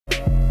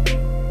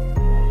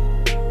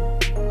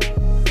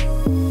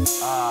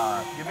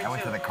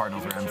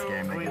Cardinals-Rams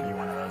game, they give you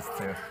one of those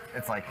too.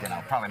 It's like, you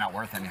know, probably not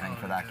worth anything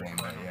for that game,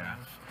 but yeah.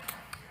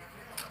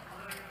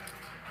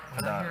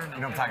 You know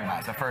what I'm talking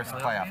about, the first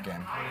playoff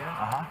game.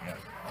 Uh-huh. Yeah.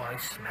 Oh, they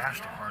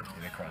smashed the Cardinals.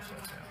 They crushed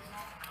us,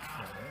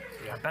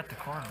 yeah. I bet the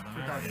Cardinals.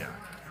 Yeah.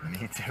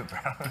 Me too, bro.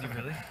 Did you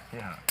really?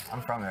 Yeah.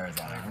 I'm from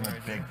Arizona. I'm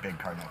a big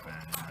Cardinal fan.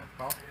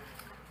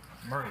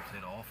 Murray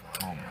played awful.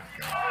 Oh my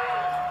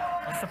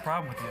god. That's the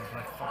problem with you,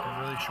 like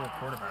fucking really short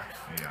quarterbacks.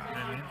 Yeah. You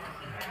know what I mean?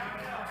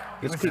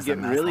 This could get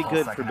really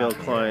good for Bill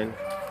Klein. You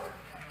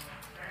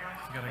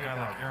got a guy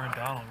like Aaron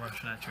Donald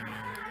rushing at you and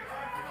you're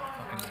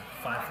fucking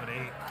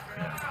 5'8".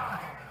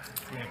 It's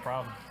gonna be a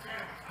problem.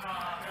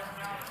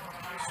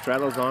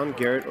 Straddles on,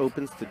 Garrett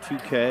opens to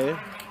 2K.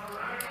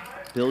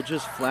 Bill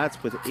just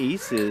flats with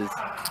aces.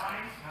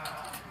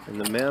 And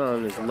the man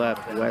on his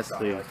left,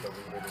 Wesley,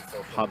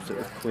 pops it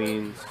with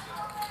queens.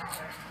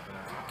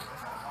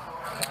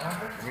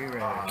 We really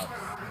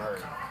Murray.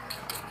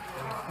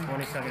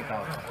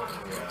 27,000.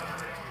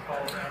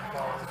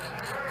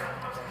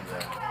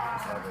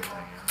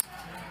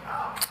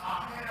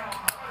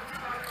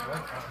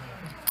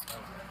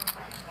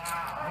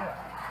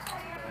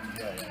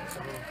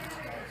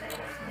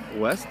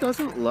 Wes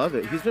doesn't love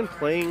it. He's been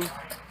playing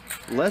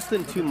less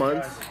than 2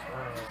 months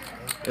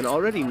and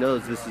already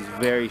knows this is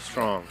very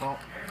strong. Well,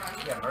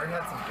 yeah, Murray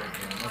had some good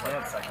games. Like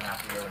the second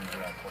half of the year when he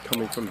had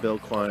coming from Bill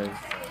Klein.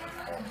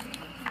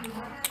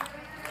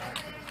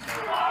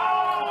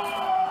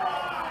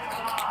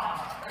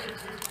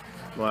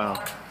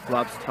 Wow.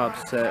 Flops top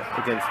set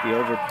against the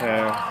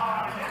overpair.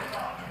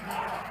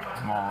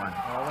 Come on.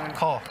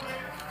 Call.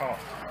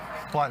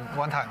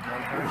 One time.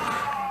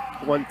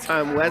 One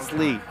time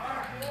Wesley.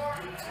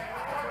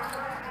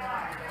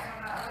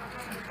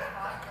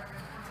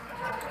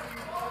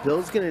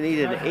 Bill's gonna need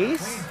an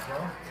ace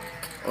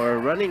or a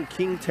running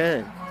king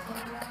 10.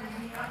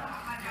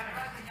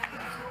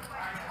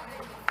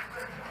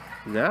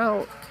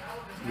 Now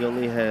he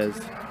only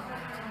has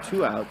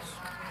 2 outs.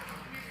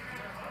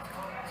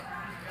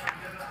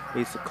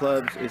 Ace of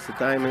clubs, ace of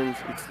diamonds,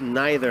 it's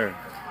neither.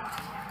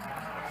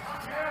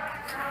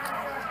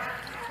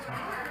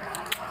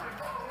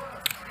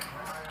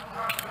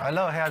 I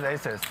know he has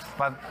aces,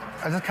 but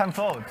I just can't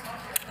fold.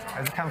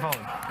 I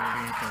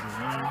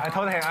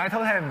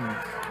told him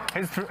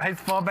his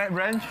 4-bet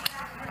range,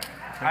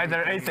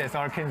 either aces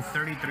or kings.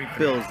 33.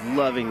 Bill's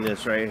loving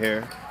this right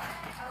here.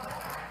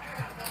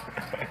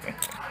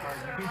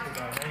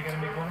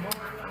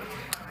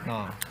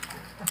 No,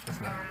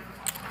 it's not.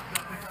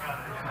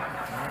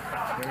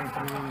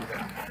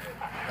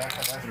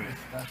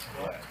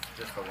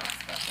 Just for one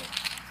special.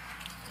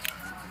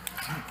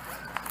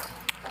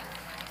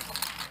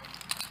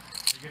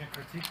 You're gonna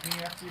critique me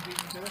after you beat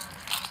me to this?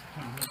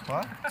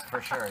 What?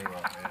 For sure he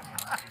will.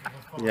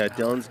 Yeah,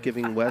 Dylan's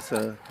giving Wes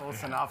a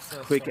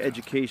quick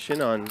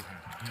education on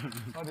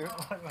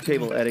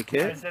table I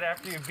etiquette. said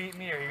after you beat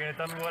me, are you gonna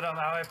tell me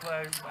how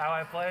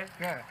I play?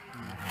 Yeah.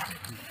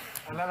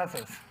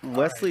 Analysis.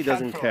 Wesley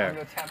doesn't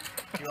care.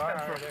 You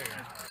are there.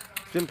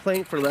 He's been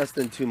playing for less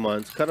than 2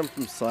 months. Cut him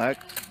from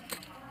slack.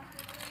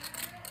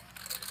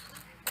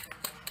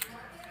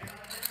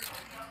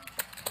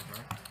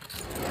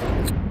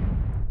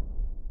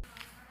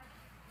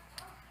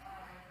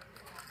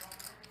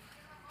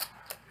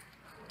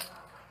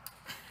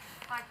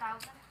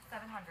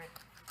 $5,700.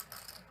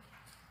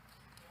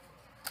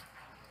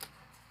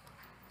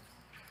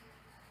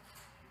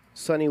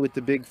 Sonny with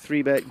the big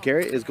 3-bet.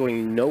 Garrett is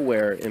going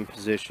nowhere in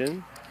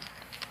position.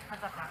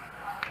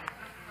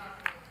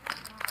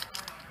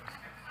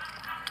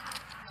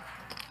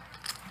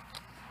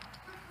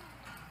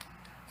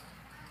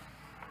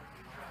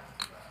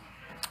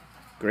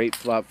 Great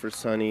flop for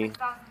Sonny.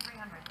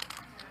 6,300.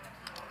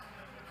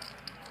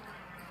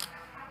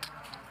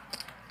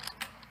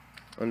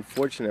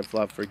 Unfortunate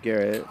flop for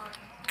Garrett.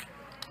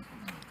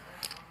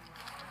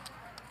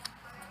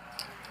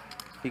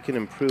 He can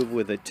improve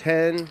with a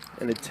 10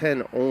 and a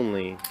 10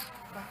 only.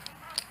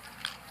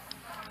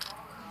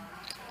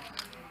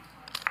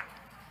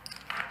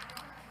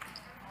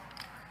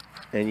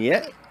 And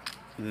yet,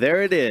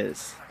 there it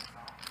is.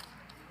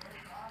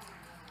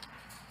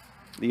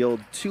 The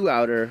old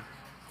 2-outer,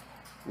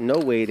 no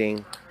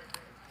waiting.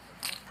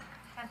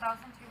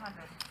 10,200.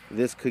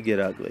 This could get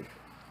ugly.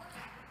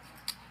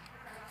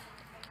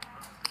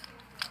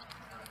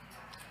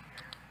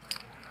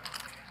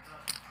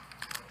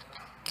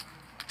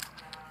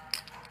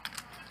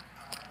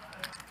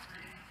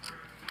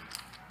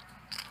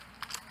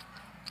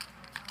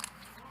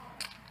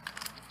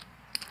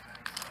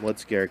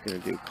 What's Garrett gonna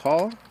do?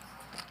 Call?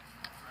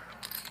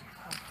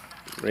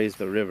 Raise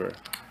the river.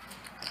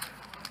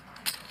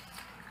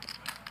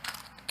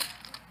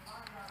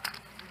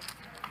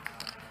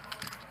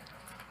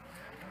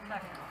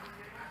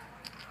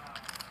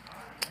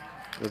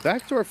 The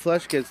backdoor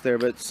flush gets there,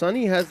 but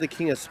Sonny has the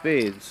king of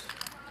spades.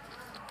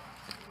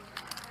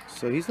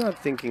 So he's not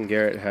thinking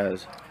Garrett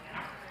has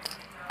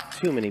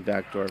too many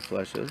backdoor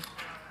flushes.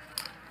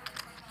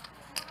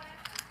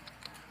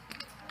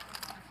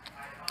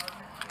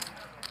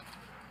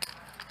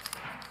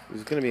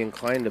 He's going to be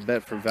inclined to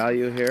bet for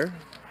value here.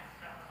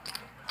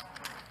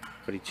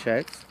 But he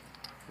checks.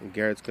 And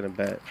Garrett's going to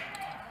bet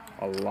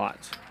a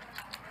lot.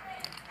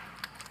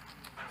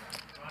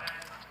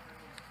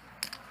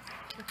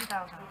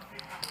 50,000.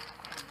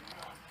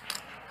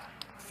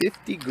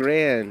 50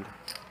 grand.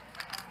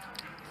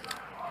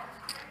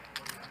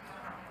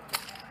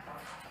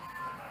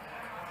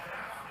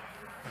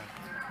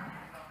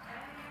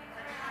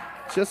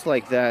 Just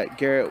like that,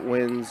 Garrett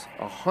wins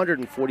a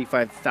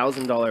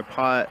 $145,000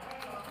 pot.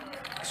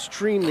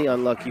 Extremely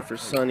unlucky for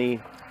Sonny.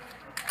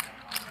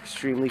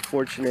 Extremely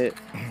fortunate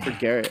for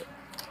Garrett.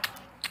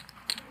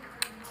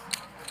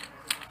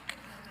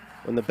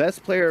 When the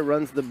best player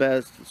runs the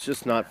best, it's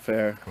just not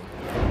fair.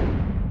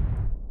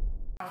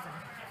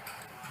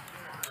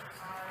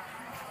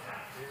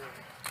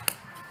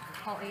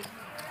 Call 8.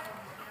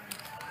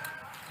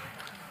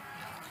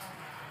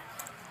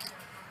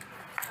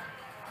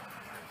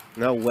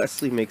 Now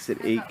Wesley makes it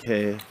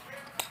 8K.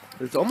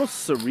 It's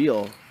almost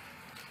surreal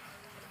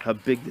how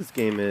big this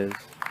game is.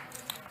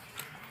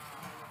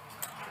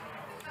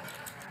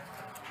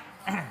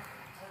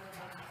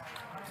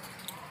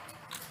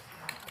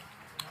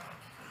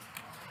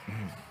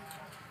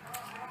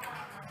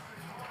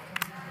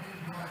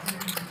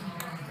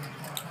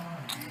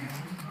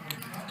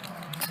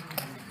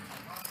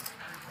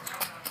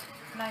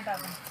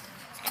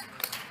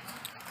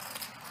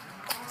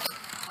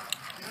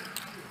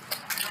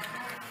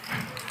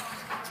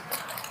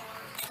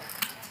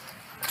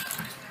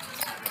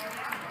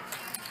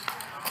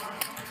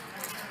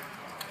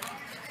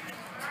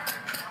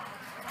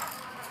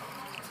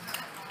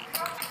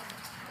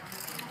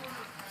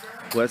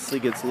 Wesley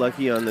gets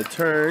lucky on the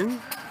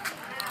turn.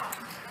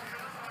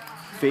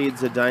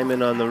 Fades a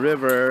diamond on the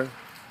river.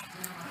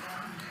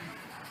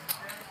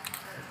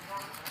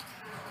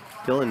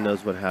 Dylan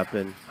knows what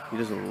happened. He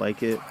doesn't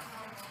like it.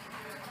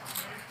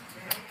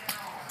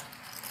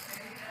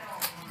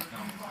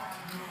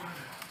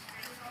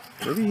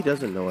 Maybe he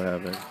doesn't know what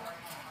happened.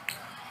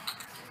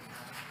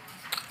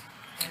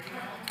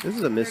 This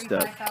is a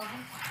misstep.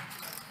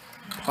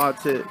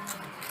 Pots it.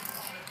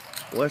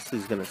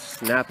 Wesley's gonna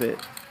snap it.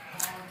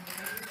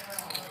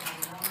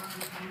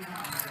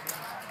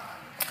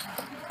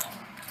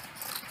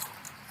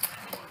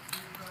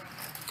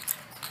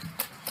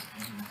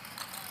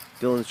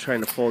 Dylan's trying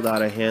to fold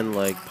out a hand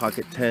like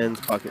pocket tens,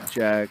 pocket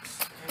jacks.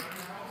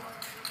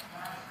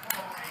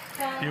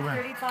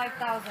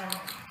 35,000.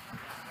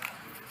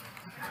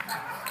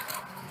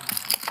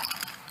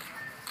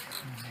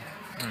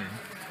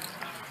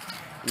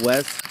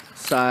 West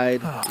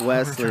side,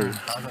 Wesley.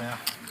 打怎样？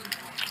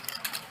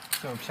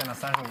就骗了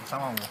3万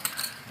5。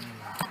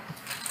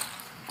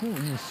故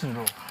意示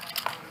弱，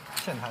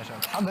陷太深。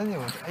他能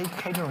有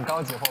AK 这种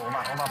高级货，我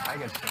把牌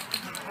给吃。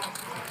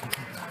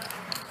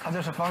他就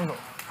是方狗。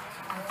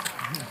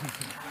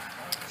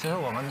其实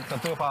我们的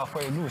对话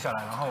会录下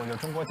来，然后有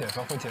中国解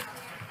说会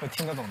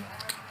听得懂的。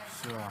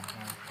是啊。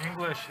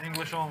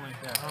English only.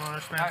 Yeah. I don't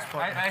understand.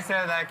 I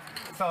said like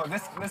so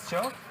this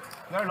show.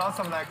 There are lots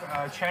of like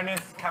Chinese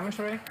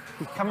commentator.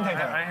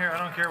 I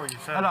don't care what you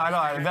said. I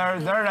know.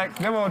 They're like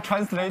they will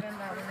translate,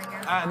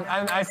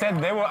 and I said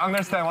they will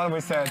understand what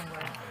we said.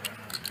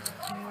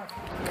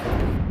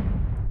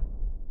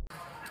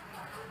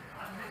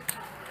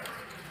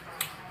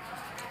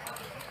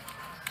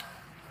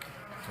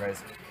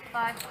 Raise.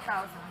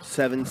 5,000.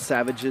 7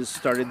 savages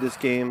started this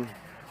game.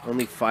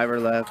 Only 5 are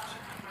left.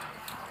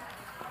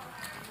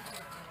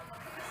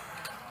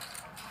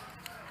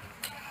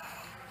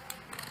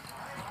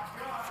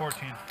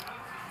 14.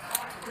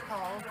 Good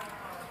call.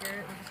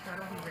 Garrett with a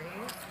startle, he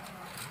raised.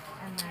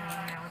 And then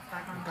now it's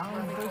back on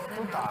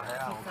 14,000.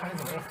 Now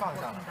it's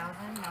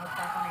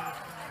back on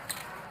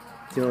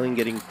 8. Dylan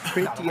getting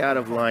pretty out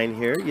of line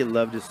here. You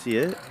love to see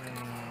it.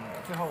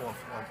 最后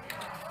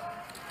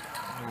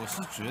我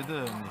是觉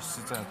得你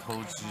是在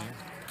偷鸡，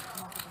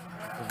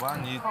我把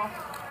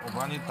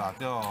你打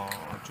掉，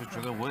就觉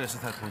得我也是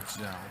在偷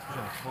鸡啊，我不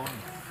想偷你。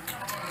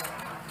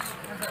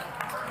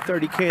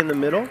 30K in the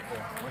middle.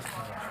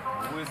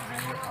 我也是给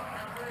你打，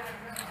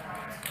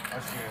而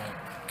且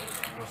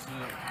我是。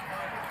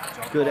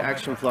 Good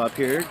action flop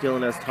here.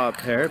 Dylan has top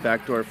pair,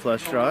 backdoor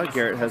flush draw.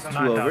 Garrett has 2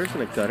 overs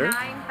and a gutter.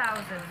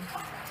 9,000.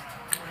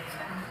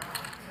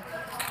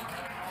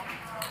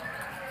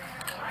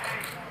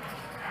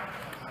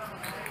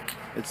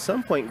 At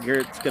some point,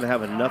 Garrett's going to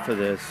have enough of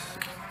this.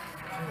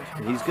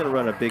 And he's going to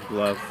run a big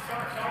bluff.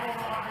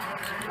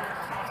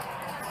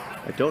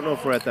 I don't know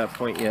if we're at that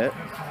point yet.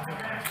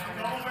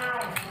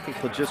 I think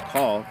he'll just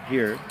call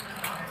here.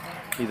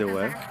 Either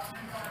way.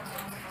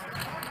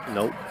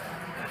 Nope.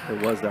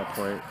 It was that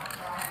point.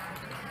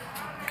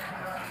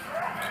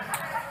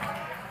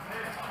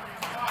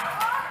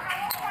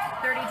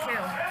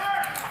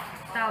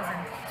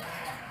 $32,000.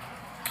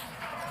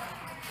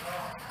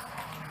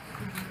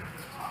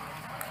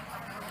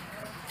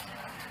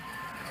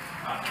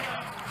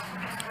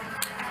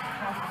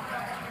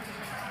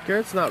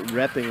 Garrett's not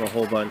repping a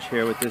whole bunch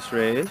here with this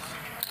raise,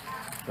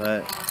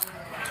 but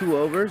 2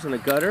 overs and a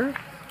gutter.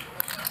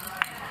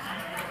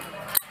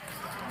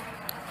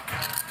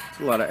 It's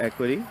a lot of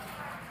equity.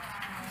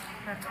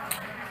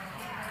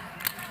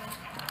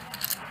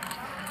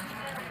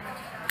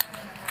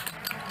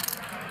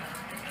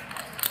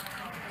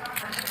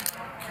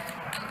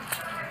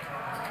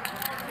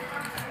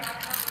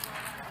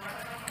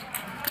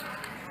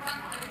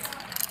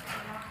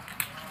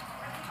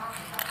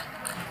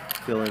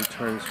 Dylan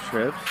turns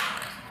trips.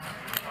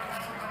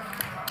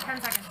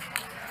 10 seconds.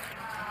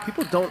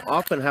 People don't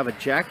often have a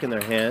jack in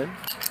their hand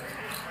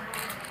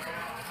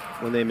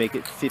when they make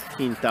it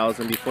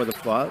 15,000 before the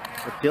flop,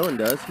 but Dylan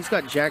does. He's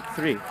got jack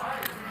 3.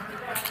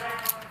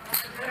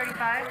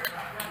 35.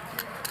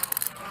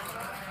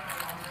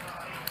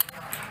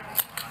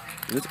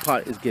 This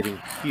pot is getting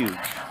huge.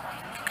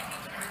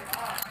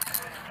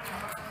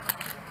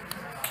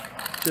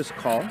 Just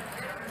call.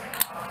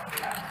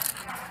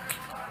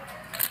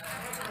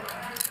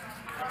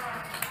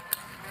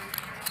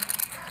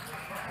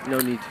 No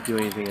need to do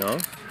anything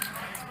else.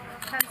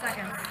 10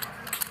 seconds.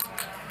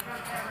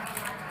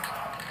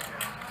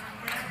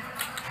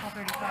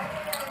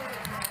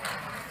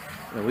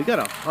 35. And we got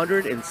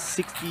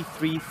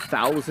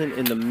 163,000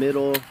 in the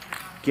middle.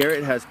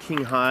 Garrett has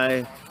king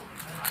high.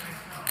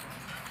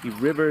 He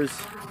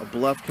rivers a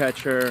bluff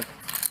catcher.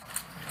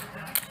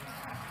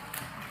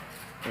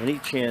 Any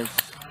chance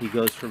he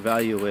goes for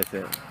value with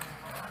it.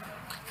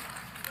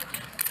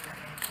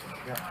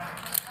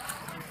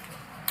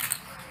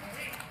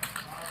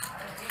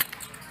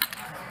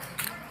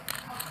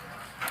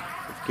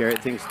 If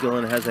Garrett thinks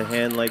Dylan has a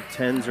hand like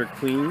 10s or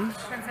queens.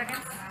 10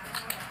 seconds.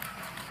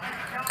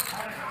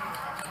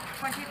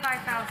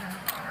 25,000.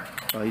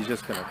 Oh, he's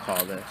just gonna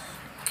call this.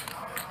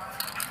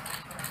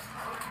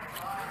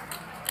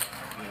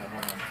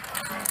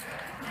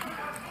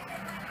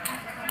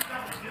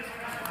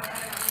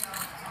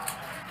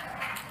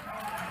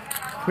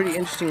 Pretty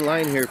interesting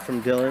line here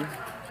from Dylan.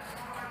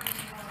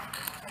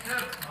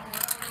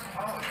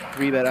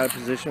 3-bet out of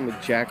position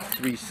with jack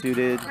 3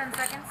 suited. 10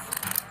 seconds.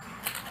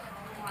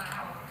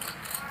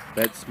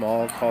 Bet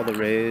small, call the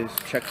raise,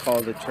 check call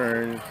the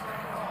turn.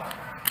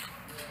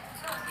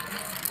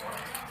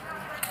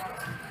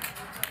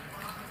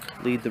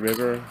 Lead the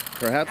river.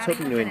 Perhaps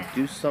hoping to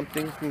induce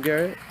something from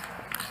Garrett.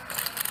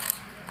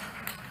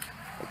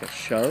 Like a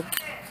shove.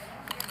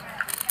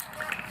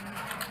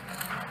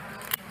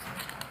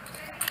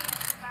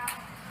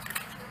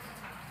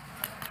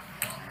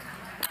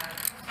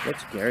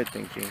 What's Garrett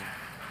thinking?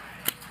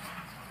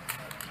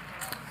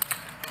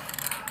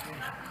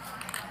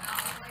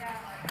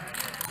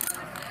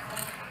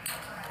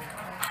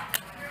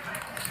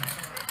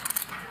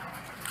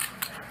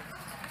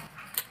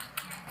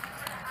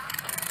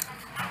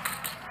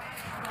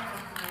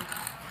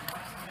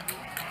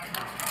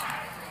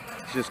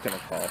 He's just gonna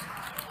call.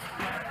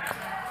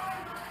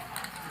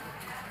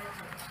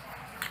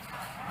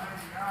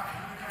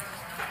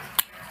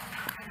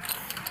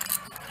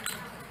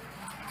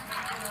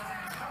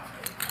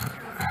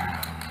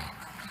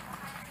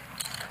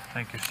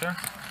 Thank you, sir.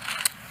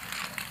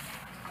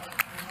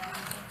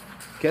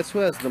 Guess who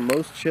has the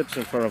most chips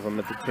in front of him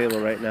at the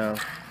table right now?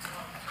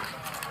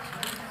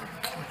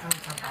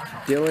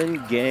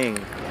 Dylan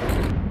Gang.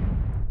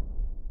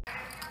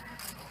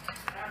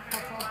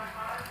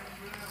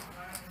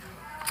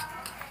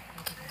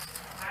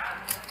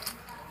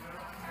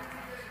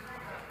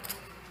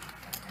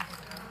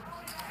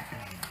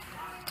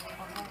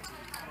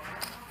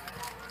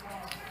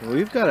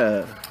 We've got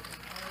a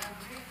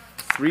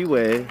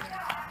 3-way,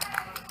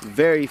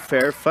 very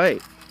fair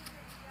fight.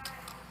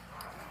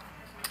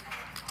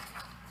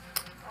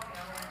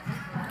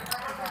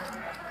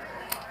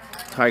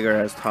 Tiger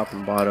has top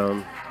and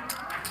bottom.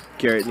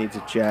 Garrett needs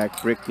a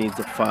jack. Rick needs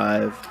a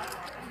 5.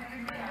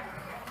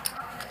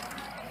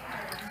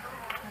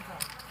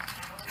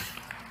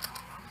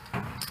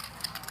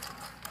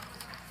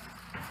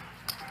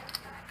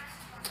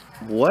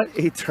 What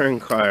a turn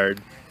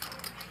card.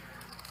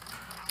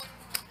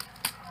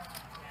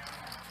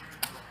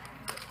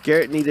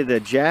 Garrett needed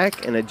a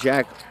jack and a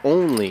jack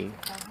only.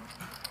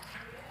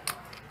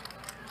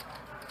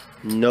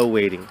 No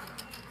waiting.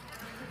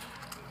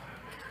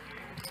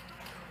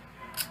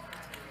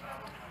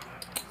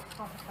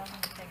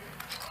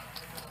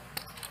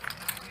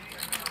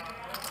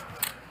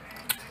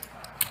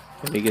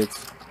 And he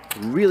gets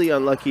really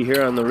unlucky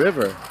here on the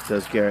river,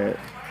 does Garrett.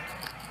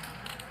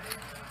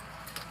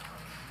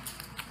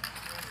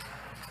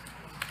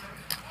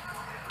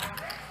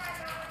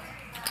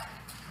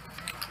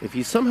 If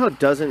he somehow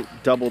doesn't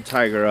double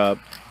Tiger up,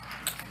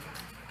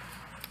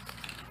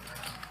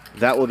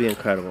 that will be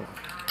incredible.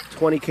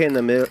 20K in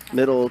the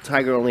middle,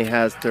 Tiger only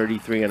has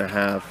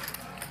 33.5.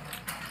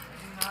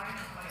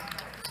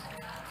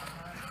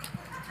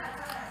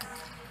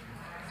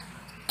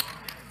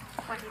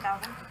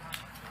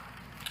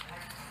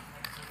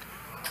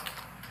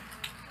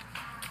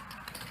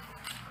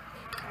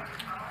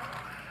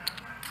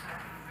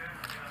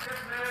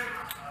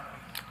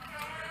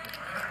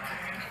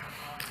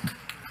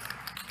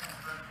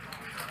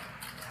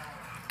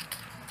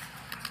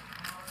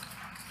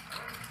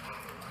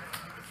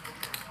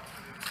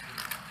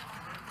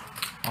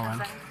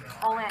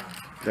 All in.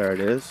 There it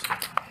is.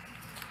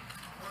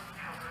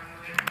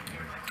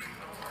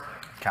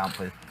 Count,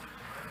 please.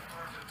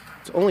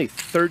 It's only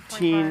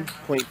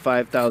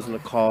 13.5 thousand a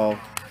call,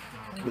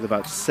 with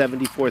about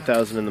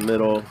 74,000 in the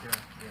middle.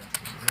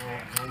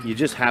 You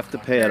just have to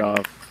pay it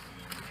off.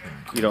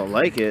 You don't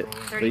like it,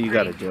 but you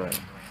got to do it.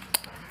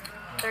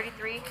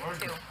 33, 2.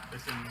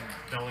 It's in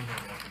Bellingham,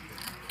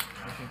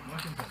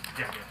 Washington.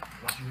 Yeah,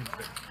 Washington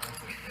State.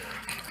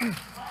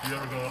 You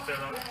ever go up there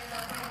though?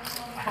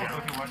 Okay,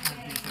 Washington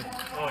DC.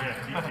 Oh yeah,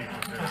 DC.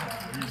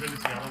 Have you been to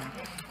Seattle?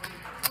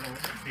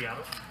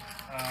 Seattle?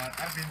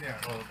 I've been there.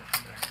 Oh, okay.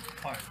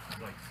 Fine.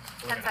 Like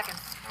 10 seconds.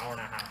 Hour and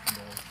a half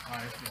north. I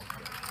see.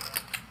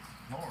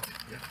 North.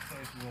 Yeah. So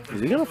it's,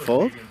 Is he gonna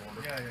fold?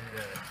 Yeah.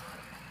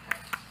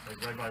 Like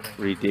right by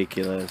Vancouver.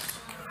 Ridiculous.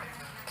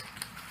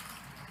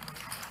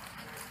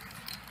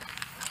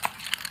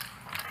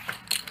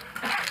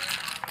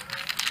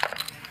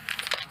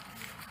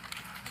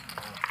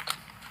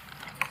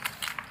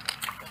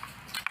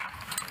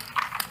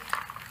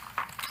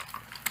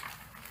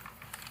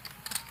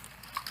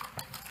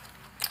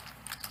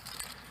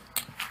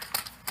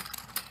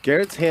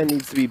 Garrett's hand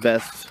needs to be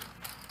best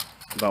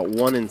about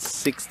 1 in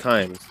 6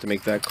 times to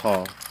make that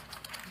call.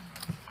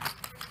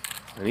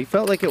 And he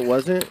felt like it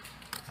wasn't.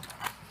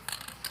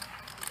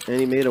 And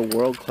he made a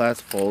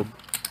world-class fold.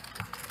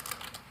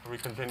 Are we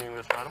continuing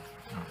this battle?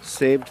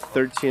 Saved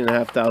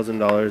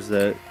 $13,500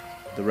 that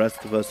the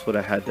rest of us would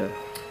have had to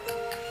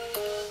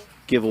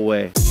give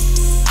away.